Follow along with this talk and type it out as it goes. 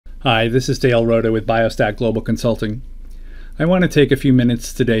Hi, this is Dale Rhoda with Biostat Global Consulting. I want to take a few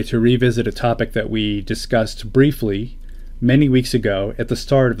minutes today to revisit a topic that we discussed briefly many weeks ago at the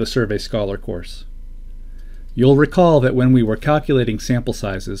start of the Survey Scholar course. You'll recall that when we were calculating sample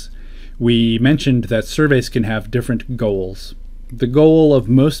sizes, we mentioned that surveys can have different goals. The goal of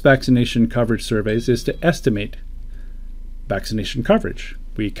most vaccination coverage surveys is to estimate vaccination coverage.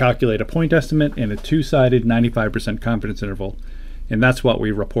 We calculate a point estimate and a two-sided 95% confidence interval, and that's what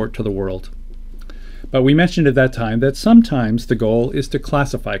we report to the world. But we mentioned at that time that sometimes the goal is to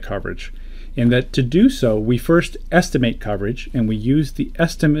classify coverage, and that to do so we first estimate coverage and we use the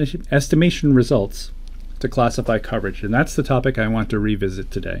estimation results to classify coverage, and that's the topic I want to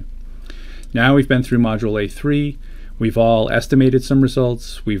revisit today. Now we've been through Module A3, we've all estimated some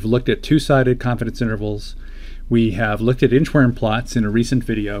results, we've looked at two-sided confidence intervals, we have looked at inchworm plots in a recent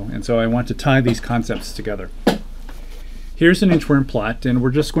video, and so I want to tie these concepts together. Here's an inchworm plot, and we're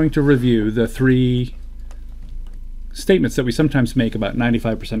just going to review the three statements that we sometimes make about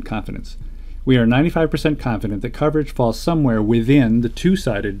 95% confidence. We are 95% confident that coverage falls somewhere within the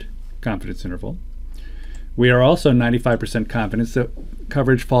two-sided confidence interval. We are also 95% confident that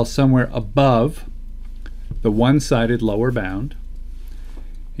coverage falls somewhere above the one-sided lower bound.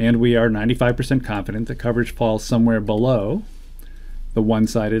 And we are 95% confident that coverage falls somewhere below the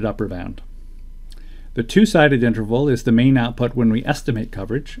one-sided upper bound. The two-sided interval is the main output when we estimate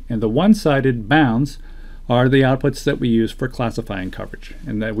coverage, and the one-sided bounds are the outputs that we use for classifying coverage,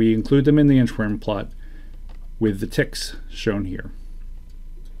 and that we include them in the inchworm plot with the ticks shown here.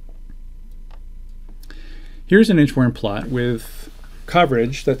 Here's an inchworm plot with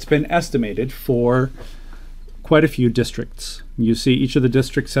coverage that's been estimated for quite a few districts. You see each of the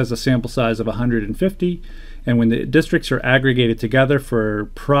districts has a sample size of 150, and when the districts are aggregated together for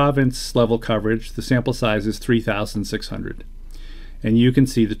province level coverage, the sample size is 3,600. And you can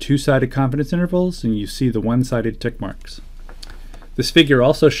see the two-sided confidence intervals, and you see the one-sided tick marks. This figure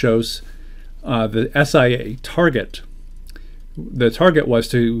also shows the SIA target. The target was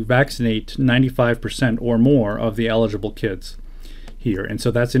to vaccinate 95% or more of the eligible kids here, and so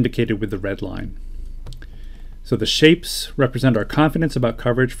that's indicated with the red line. So the shapes represent our confidence about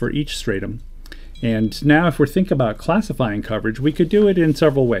coverage for each stratum. And now if we're thinking about classifying coverage, we could do it in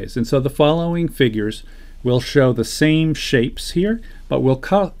several ways. And so the following figures will show the same shapes here, but we'll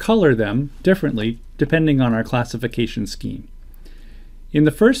color them differently depending on our classification scheme. In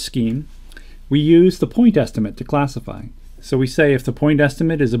the first scheme, we use the point estimate to classify. So we say if the point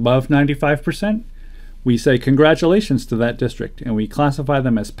estimate is above 95%, we say congratulations to that district, and we classify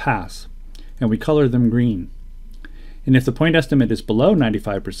them as pass, and we color them green. And if the point estimate is below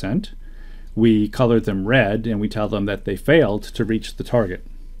 95%, we color them red, and we tell them that they failed to reach the target.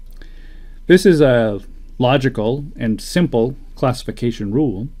 This is a logical and simple classification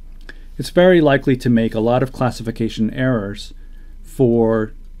rule. It's very likely to make a lot of classification errors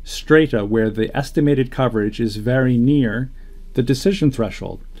for strata where the estimated coverage is very near the decision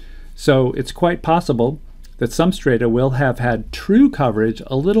threshold. So it's quite possible that some strata will have had true coverage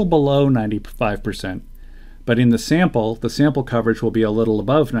a little below 95%, but in the sample coverage will be a little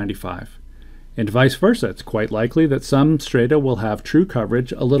above 95. And vice versa, it's quite likely that some strata will have true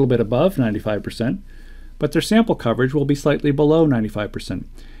coverage a little bit above 95%, but their sample coverage will be slightly below 95%.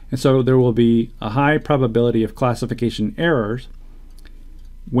 And so there will be a high probability of classification errors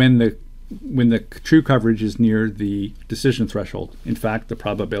when the true coverage is near the decision threshold. In fact, the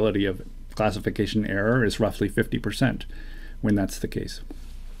probability of classification error is roughly 50% when that's the case.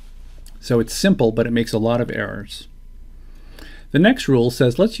 So it's simple, but it makes a lot of errors. The next rule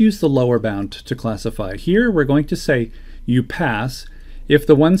says let's use the lower bound to classify. Here we're going to say you pass if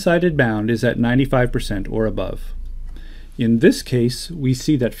the one-sided bound is at 95% or above. In this case, we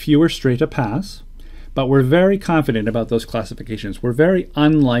see that fewer strata pass, but we're very confident about those classifications. We're very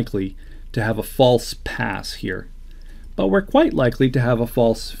unlikely to have a false pass here, but we're quite likely to have a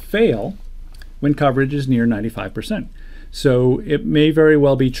false fail when coverage is near 95%. So it may very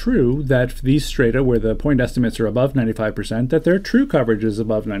well be true that these strata where the point estimates are above 95%, that their true coverage is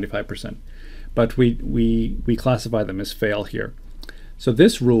above 95%. But we classify them as fail here. So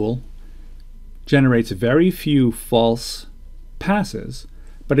this rule generates very few false passes,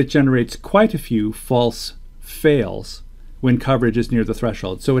 but it generates quite a few false fails when coverage is near the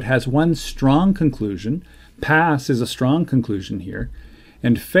threshold. So it has one strong conclusion. Pass is a strong conclusion here,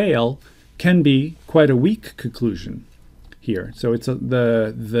 and fail can be quite a weak conclusion here. So it's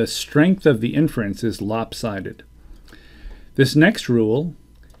the strength of the inference is lopsided. This next rule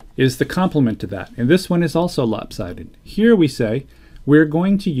is the complement to that, and this one is also lopsided. Here we say we're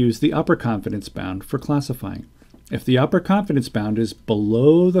going to use the upper confidence bound for classifying. If the upper confidence bound is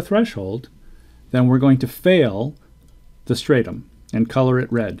below the threshold, then we're going to fail the stratum and color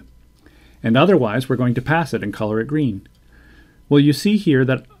it red. And otherwise, we're going to pass it and color it green. Well, you see here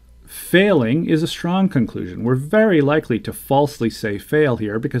that failing is a strong conclusion. We're very likely to falsely say fail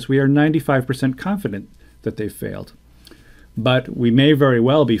here because we are 95% confident that they've failed. But we may very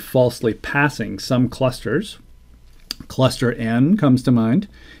well be falsely passing some clusters. Cluster N comes to mind.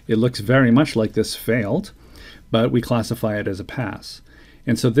 It looks very much like this failed, but we classify it as a pass.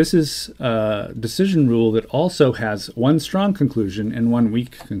 And so this is a decision rule that also has one strong conclusion and one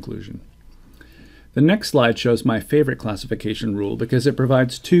weak conclusion. The next slide shows my favorite classification rule because it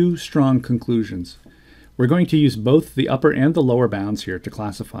provides two strong conclusions. We're going to use both the upper and the lower bounds here to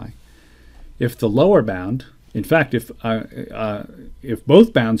classify. If the lower bound, in fact, if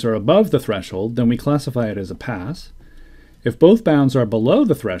both bounds are above the threshold, then we classify it as a pass. If both bounds are below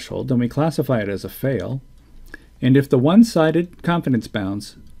the threshold, then we classify it as a fail. And if the one-sided confidence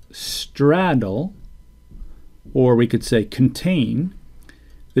bounds straddle, or we could say contain,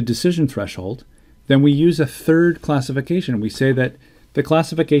 the decision threshold, then we use a third classification. We say that the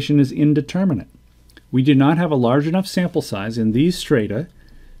classification is indeterminate. We do not have a large enough sample size in these strata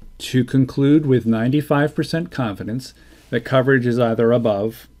to conclude with 95% confidence that coverage is either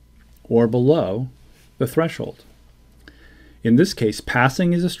above or below the threshold. In this case,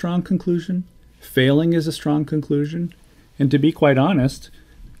 passing is a strong conclusion, failing is a strong conclusion, and to be quite honest,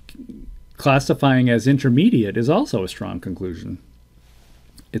 classifying as intermediate is also a strong conclusion.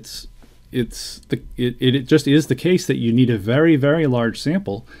 It just is the case that you need a very, very large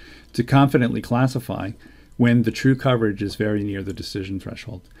sample to confidently classify when the true coverage is very near the decision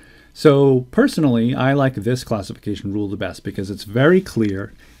threshold. So personally, I like this classification rule the best because it's very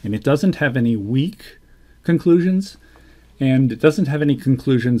clear and it doesn't have any weak conclusions and it doesn't have any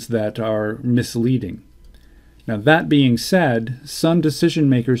conclusions that are misleading. Now, that being said, some decision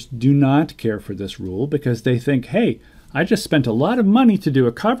makers do not care for this rule because they think, hey, I just spent a lot of money to do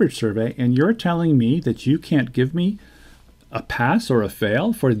a coverage survey, and you're telling me that you can't give me a pass or a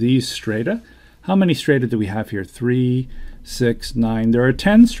fail for these strata? How many strata do we have here? 3, 6, 9. There are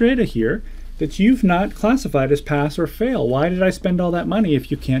 10 strata here that you've not classified as pass or fail. Why did I spend all that money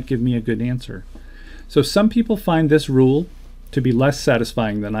if you can't give me a good answer? So some people find this rule to be less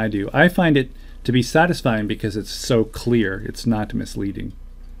satisfying than I do. I find it to be satisfying because it's so clear. It's not misleading.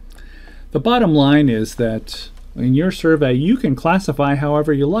 The bottom line is that in your survey, you can classify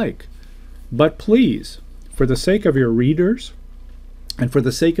however you like. But please, for the sake of your readers and for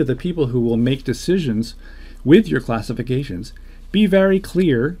the sake of the people who will make decisions with your classifications, be very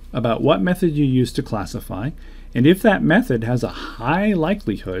clear about what method you use to classify. And if that method has a high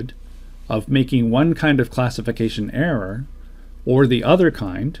likelihood of making one kind of classification error or the other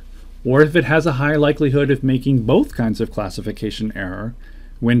kind, or if it has a high likelihood of making both kinds of classification error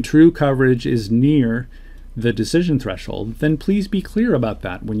when true coverage is near the decision threshold, then please be clear about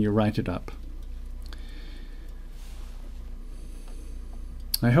that when you write it up.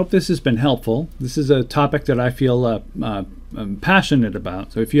 I hope this has been helpful. This is a topic that I feel passionate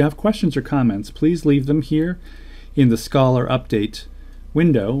about. So if you have questions or comments, please leave them here in the Scholar Update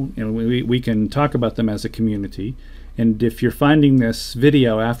window, and we can talk about them as a community. And if you're finding this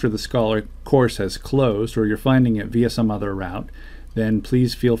video after the Scholar course has closed, or you're finding it via some other route, then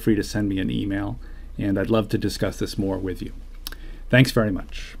please feel free to send me an email, and I'd love to discuss this more with you. Thanks very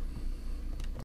much.